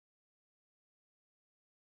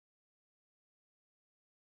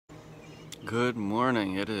Good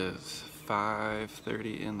morning. It is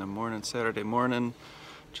 5:30 in the morning, Saturday morning,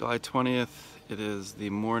 July 20th. It is the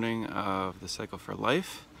morning of the Cycle for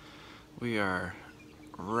Life. We are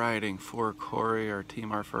riding for Corey. Our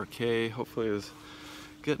team R4K hopefully is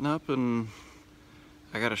getting up, and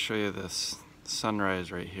I gotta show you this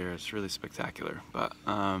sunrise right here. It's really spectacular. But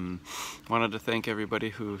wanted to thank everybody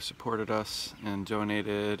who supported us and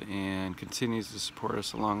donated and continues to support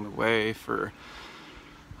us along the way for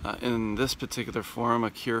in this particular forum, a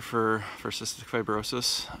cure for cystic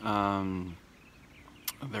fibrosis.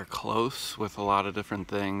 They're close with a lot of different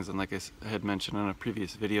things, and like I had mentioned in a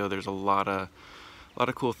previous video, there's a lot of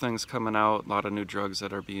cool things coming out, a lot of new drugs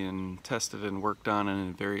that are being tested and worked on and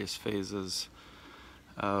in various phases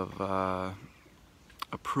of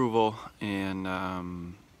approval,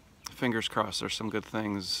 and fingers crossed there's some good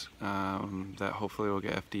things that hopefully will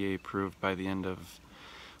get FDA approved by the end of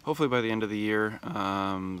the year.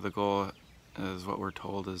 The goal is, what we're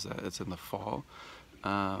told, is that it's in the fall.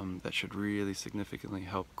 That should really significantly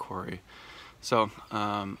help Corey. So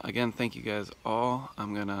again, thank you guys all.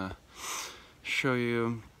 I'm gonna show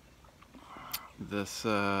you this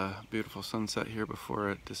beautiful sunset here before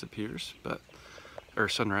it disappears, or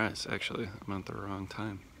sunrise actually. I'm at the wrong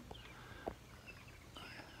time.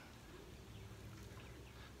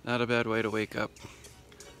 Not a bad way to wake up.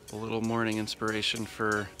 A little morning inspiration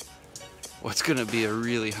for what's gonna be a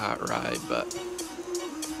really hot ride, but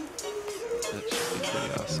that should be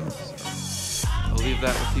pretty awesome. So I'll leave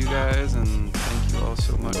that with you guys, and thank you all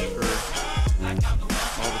so much for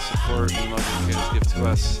all the support and love that you guys give to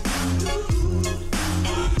us.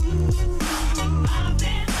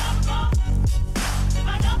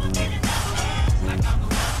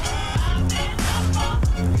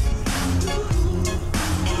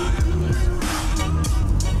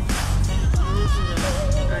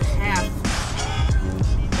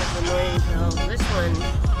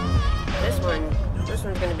 This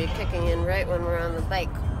one's going to be kicking in right when we're on the bike.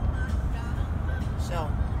 So,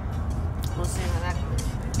 we'll see how that goes.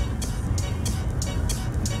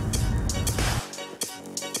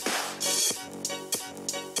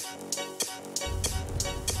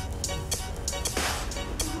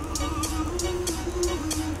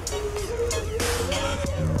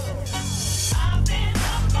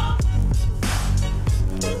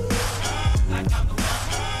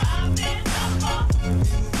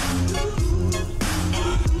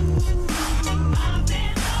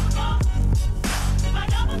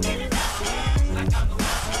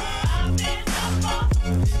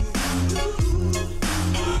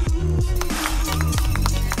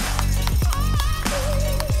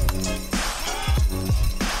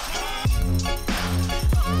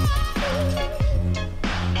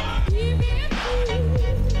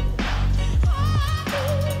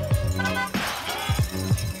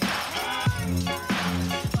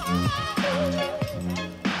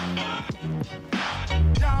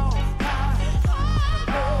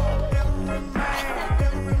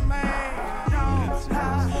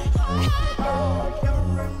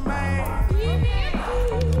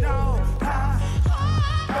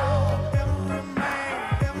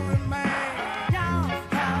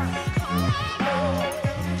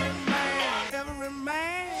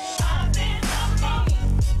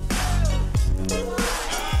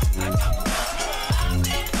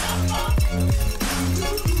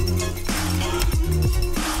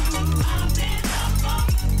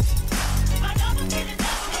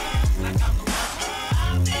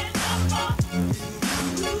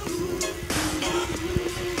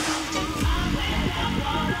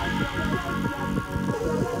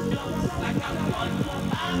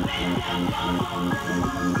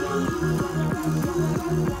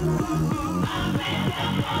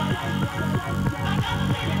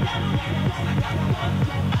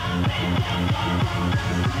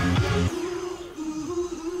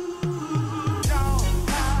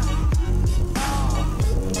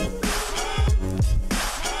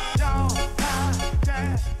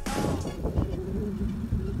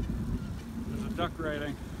 There's a duck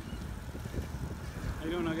riding. How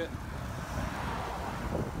you doing, Nugget?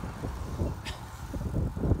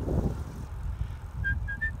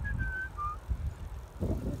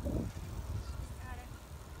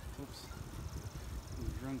 Oops. I'm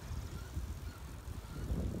drunk.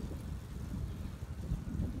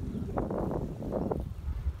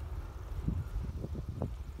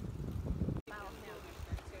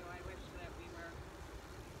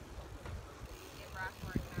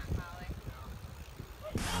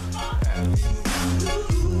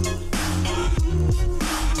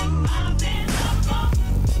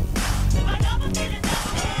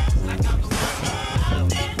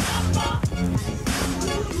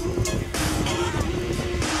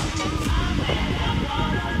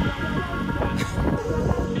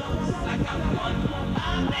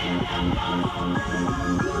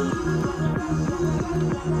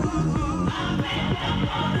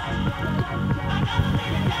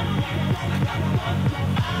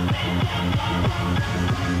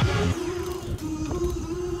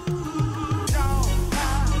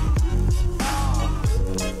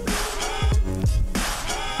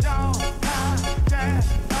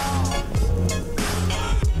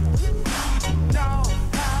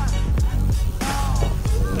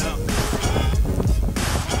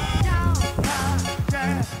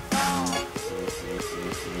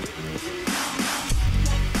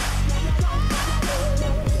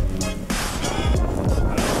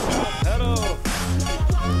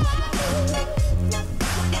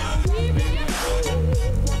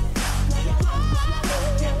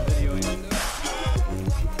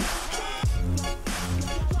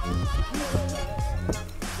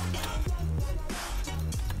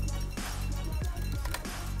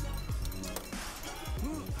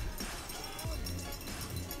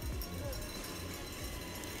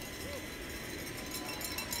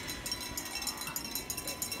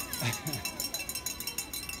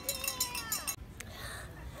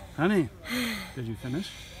 Honey, did you finish?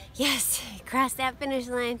 Yes, crossed that finish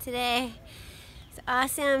line today. It's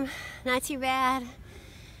awesome, not too bad.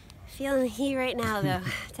 Feeling the heat right now though,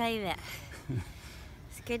 I'll tell you that.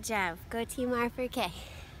 It's a good job. Go team R4K.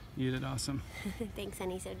 You did awesome. Thanks,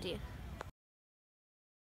 honey, so do you.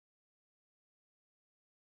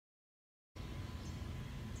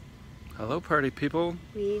 Hello, party people.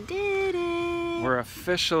 We did it. We're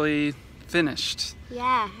officially finished.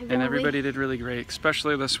 Yeah. And everybody did really great,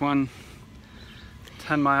 especially this one.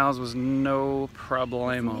 10 miles was no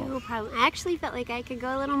problemo. No problem. I actually felt like I could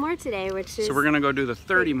go a little more today, which is... So we're gonna go do the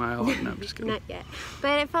 30 mile. No, I'm just kidding. Not yet.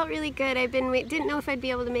 But it felt really good. Didn't know if I'd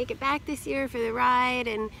be able to make it back this year for the ride,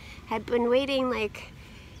 and had been waiting like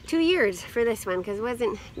 2 years for this one because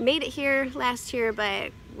made it here last year,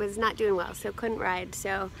 but was not doing well, so couldn't ride.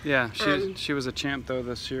 So yeah, she was a champ though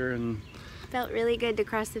this year, and felt really good to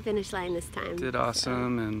cross the finish line this time. Did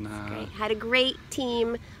awesome, so, and great. Had a great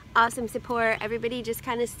team, awesome support. Everybody just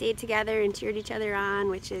kind of stayed together and cheered each other on,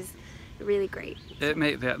 which is really great. It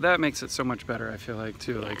that makes it so much better. I feel like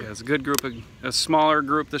too. Yeah. Like as a good group, a smaller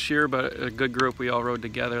group this year, but a good group. We all rode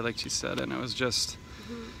together, like she said, and it was just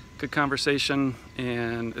good conversation.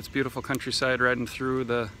 And it's beautiful countryside riding through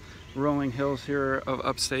the rolling hills here of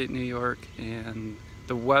upstate New York, and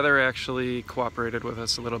the weather actually cooperated with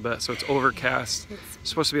us a little bit. So it's overcast. It's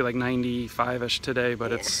supposed to be like 95-ish today,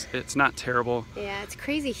 but it's not terrible. Yeah, it's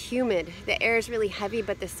crazy humid. The air is really heavy,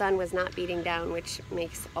 but the sun was not beating down, which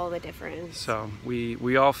makes all the difference. So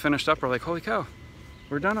we all finished up. We're like, holy cow,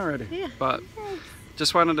 we're done already. Yeah. But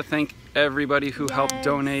just wanted to thank everybody who helped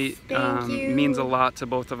donate. Thank you. Means a lot to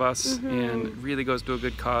both of us, and it really goes to a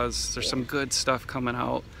good cause. There's some good stuff coming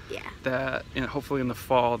out that hopefully in the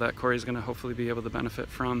fall that Corey's going to hopefully be able to benefit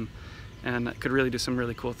from, and could really do some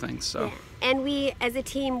really cool things. So. Yeah. And we, as a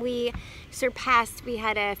team, we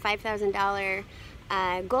had a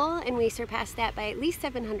 $5,000 goal, and we surpassed that by at least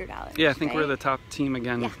 $700. Yeah, I think we're the top team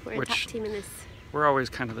again. Yeah, we're the top team in this. We're always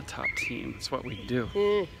kind of the top team. It's what we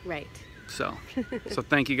do. Right. So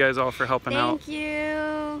thank you guys all for helping out. Thank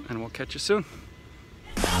you. And we'll catch you soon.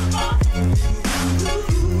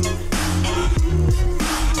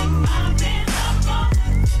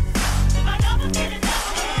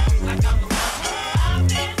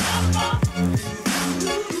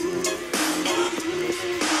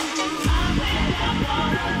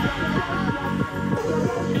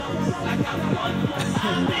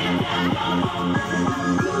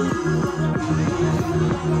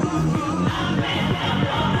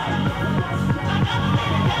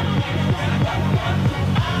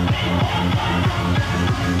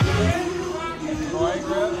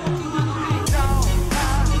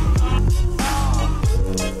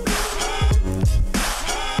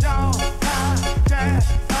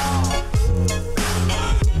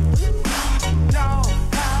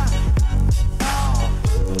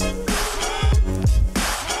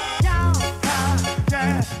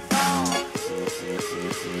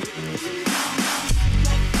 Yeah.